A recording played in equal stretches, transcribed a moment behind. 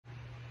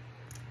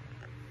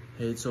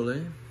Hey, it's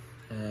Ole,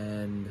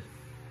 and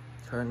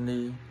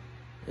currently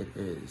it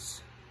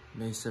is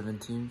May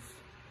 17th,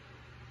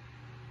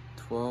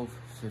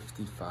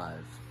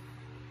 12:55.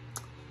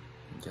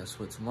 And guess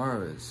what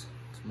tomorrow is?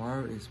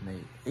 Tomorrow is May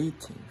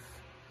 18th,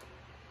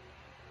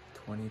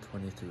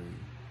 2023,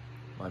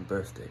 my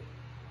birthday.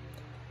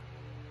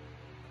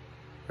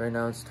 Right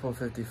now it's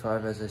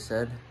 12:55 as I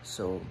said,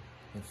 so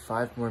in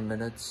 5 more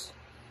minutes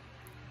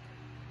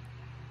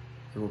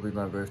it will be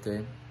my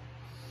birthday.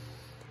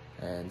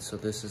 And so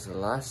this is the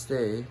last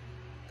day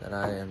that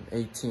I am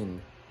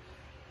 18.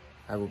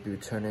 I will be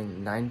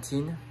turning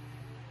 19.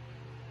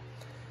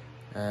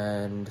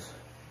 And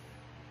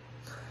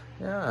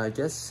yeah, I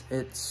guess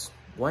it's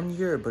 1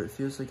 year, but it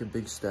feels like a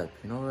big step.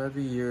 You know,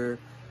 every year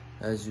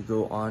as you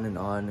go on and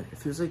on, it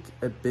feels like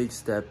a big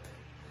step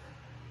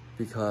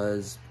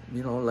because,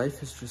 you know,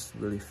 life is just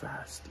really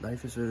fast.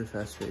 Life is really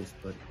fast paced.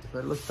 But if I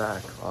look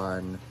back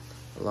on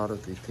a lot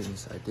of the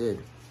things I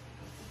did,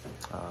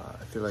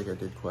 I feel like I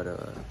did quite a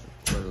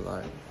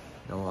lot.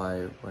 You know,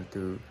 I went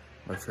through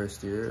my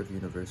first year of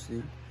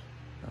university.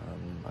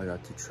 I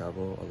got to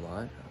travel a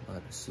lot. I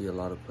got to see a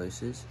lot of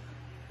places,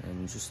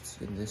 and just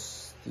in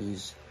these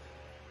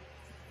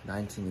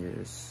 19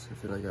 years, I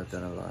feel like I've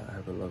done a lot. I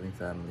have a loving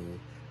family,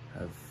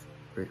 I have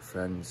great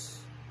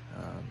friends,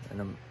 and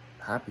I'm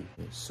happy.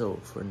 So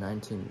for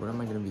 19, what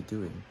am I gonna be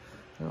doing?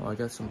 I don't know, I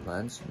got some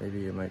plans.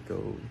 Maybe I might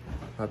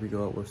probably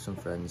go out with some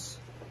friends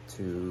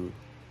to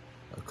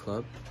a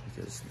club,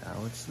 because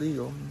now it's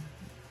legal.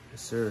 Yes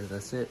sir,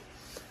 that's it.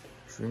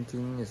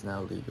 Drinking is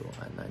now legal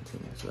at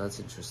 19, so that's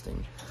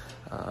interesting.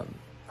 I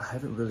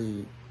haven't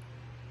really,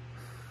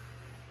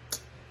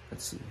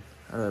 let's see,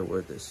 how do I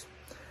word this?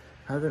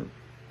 I haven't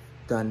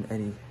done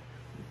any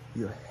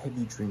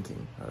heavy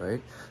drinking, all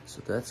right?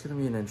 So that's gonna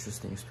be an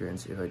interesting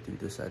experience if I do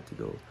decide to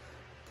go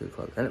to the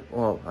club. And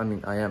well, I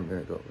mean, I am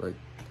gonna go. Like,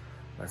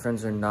 my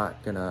friends are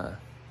not gonna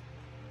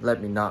let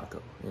me not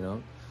go, you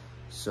know?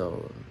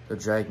 So they'll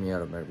drag me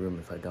out of my room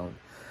if I don't.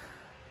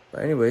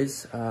 But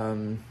anyways,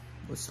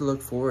 what's to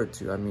look forward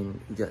to? I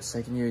mean, we got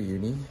second year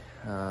uni,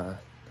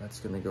 that's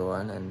gonna go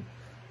on, and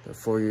the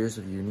 4 years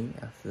of uni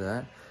after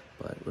that.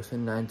 But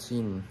within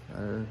 19,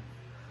 I'm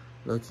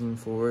looking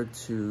forward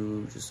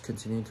to just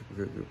continuing to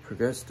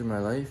progress through my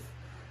life,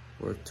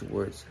 work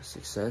towards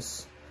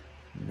success,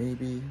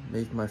 maybe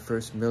make my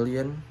first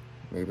million.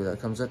 Maybe that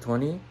comes at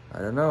 20,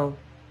 I don't know.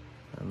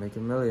 I'll make a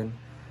million.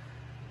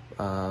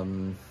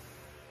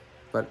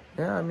 But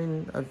yeah, I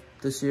mean,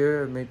 this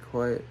year I've made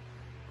quite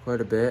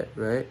a bit,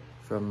 right?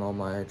 From all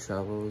my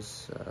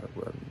travels,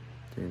 I'm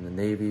doing the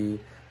Navy,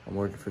 I'm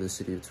working for the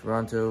city of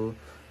Toronto,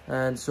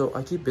 and so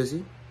I keep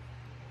busy.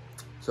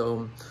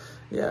 So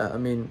yeah, I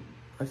mean,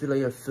 I feel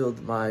like I've filled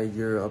my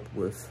year up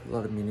with a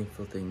lot of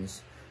meaningful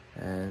things,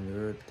 and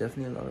there are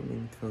definitely a lot of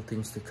meaningful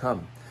things to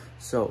come.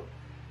 So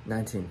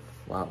 19,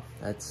 wow,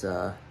 that's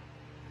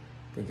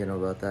thinking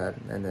about that.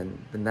 And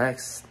then the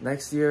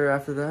next year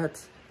after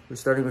that, we're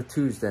starting with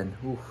 2s then.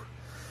 Ooh,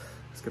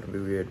 it's gonna be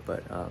weird,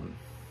 but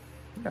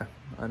yeah,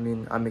 I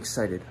mean, I'm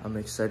excited. I'm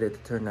excited to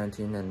turn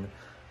 19, and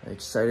I'm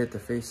excited to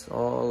face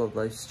all of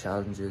life's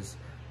challenges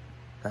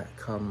that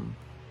come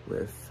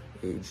with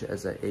age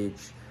as I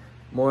age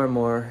more and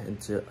more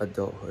into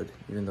adulthood,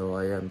 even though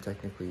I am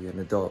technically an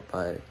adult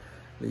by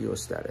legal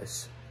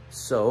status.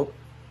 So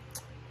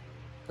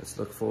let's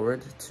look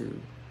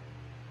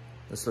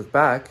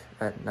back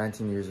at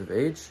 19 years of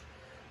age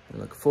and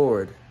look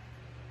forward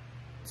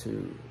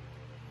to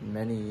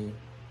many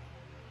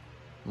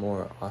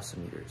more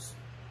awesome years.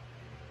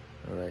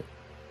 All right,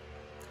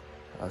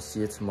 I'll see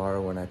you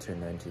tomorrow when I turn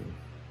 19.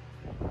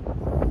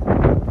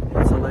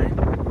 It's late.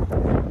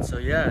 So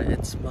yeah,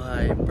 it's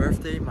my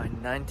birthday, my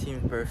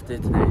 19th birthday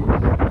today.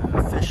 I'm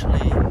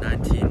officially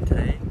 19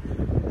 today,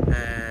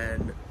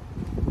 and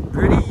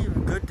pretty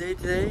good day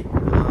today.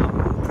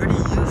 Pretty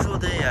usual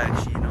day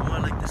actually. You know, I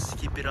like to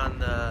keep it on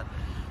the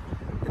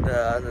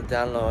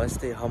down low. I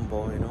stay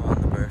humble, you know,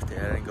 on the birthday.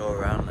 I didn't go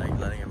around like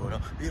letting everyone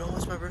know, you know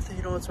what's my birthday,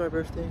 you know what's my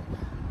birthday.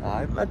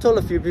 I told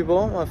a few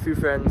people, a few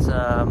friends,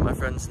 my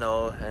friends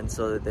know, and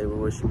so that they were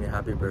wishing me a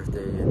happy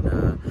birthday, and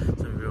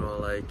some people were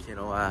like, you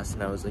know, asked,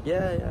 and I was like,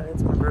 yeah,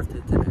 it's my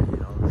birthday today, you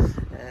know.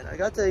 And I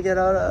got to get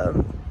out a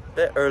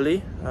bit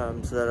early,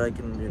 so that I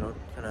can, you know,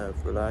 kind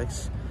of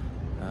relax,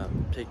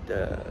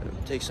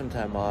 take some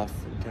time off,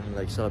 and kind of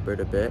like celebrate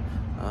a bit.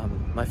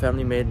 My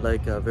family made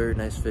like a very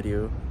nice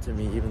video to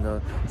me, even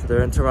though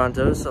they're in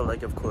Toronto, so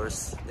like of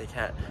course they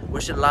can't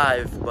wish it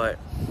live, but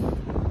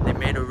they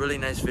made a really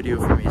nice video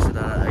for me so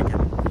that I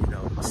can, you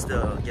know,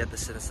 still get the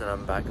sense that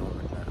I'm back home.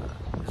 And,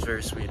 it's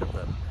very sweet of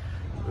them.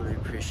 Really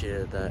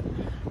appreciated that.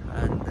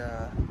 And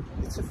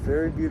it's a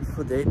very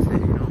beautiful day today,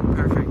 you know,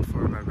 perfect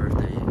for my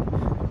birthday.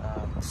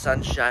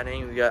 Sun's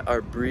shining, we got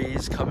our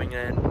breeze coming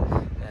in,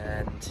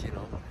 and you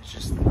know, it's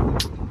just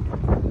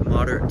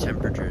moderate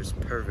temperatures,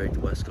 perfect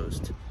West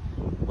Coast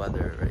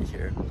weather right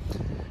here.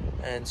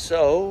 And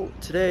so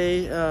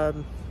today,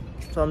 so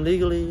I'm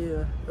legally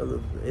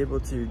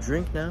able to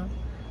drink now.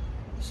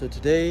 So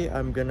today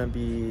I won't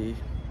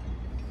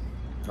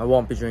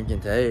be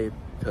drinking today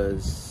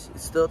because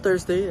it's still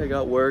Thursday. I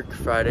got work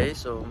Friday,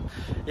 so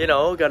you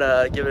know,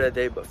 gotta give it a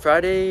day. But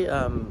Friday,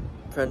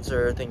 friends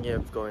are thinking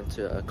of going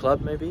to a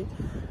club maybe,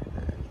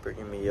 and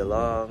bringing me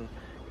along,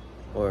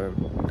 or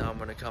I'm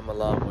gonna come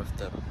along with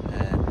them,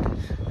 and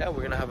yeah,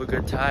 we're gonna have a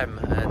good time.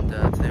 And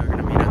today we're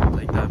gonna meet at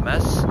like the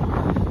mess.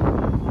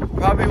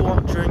 Probably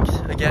won't drink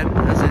again,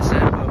 as I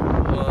said, but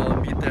we'll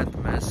meet there at the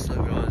mess.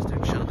 Like we always do,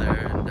 chill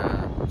there and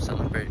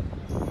celebrate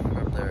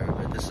from there.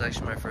 But this is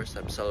actually my first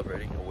time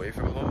celebrating away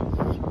from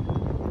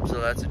home, so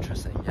that's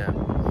interesting. Yeah,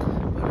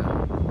 but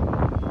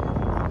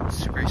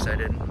super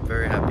excited. I'm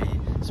very happy.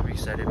 Super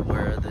excited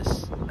where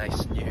this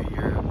next new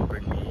year will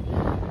bring me.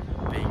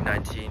 Being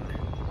 19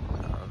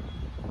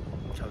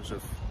 comes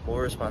with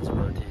more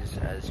responsibilities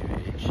as you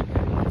age,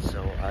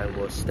 so I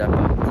will step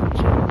up to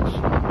change.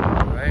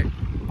 All right.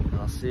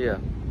 I'll see ya.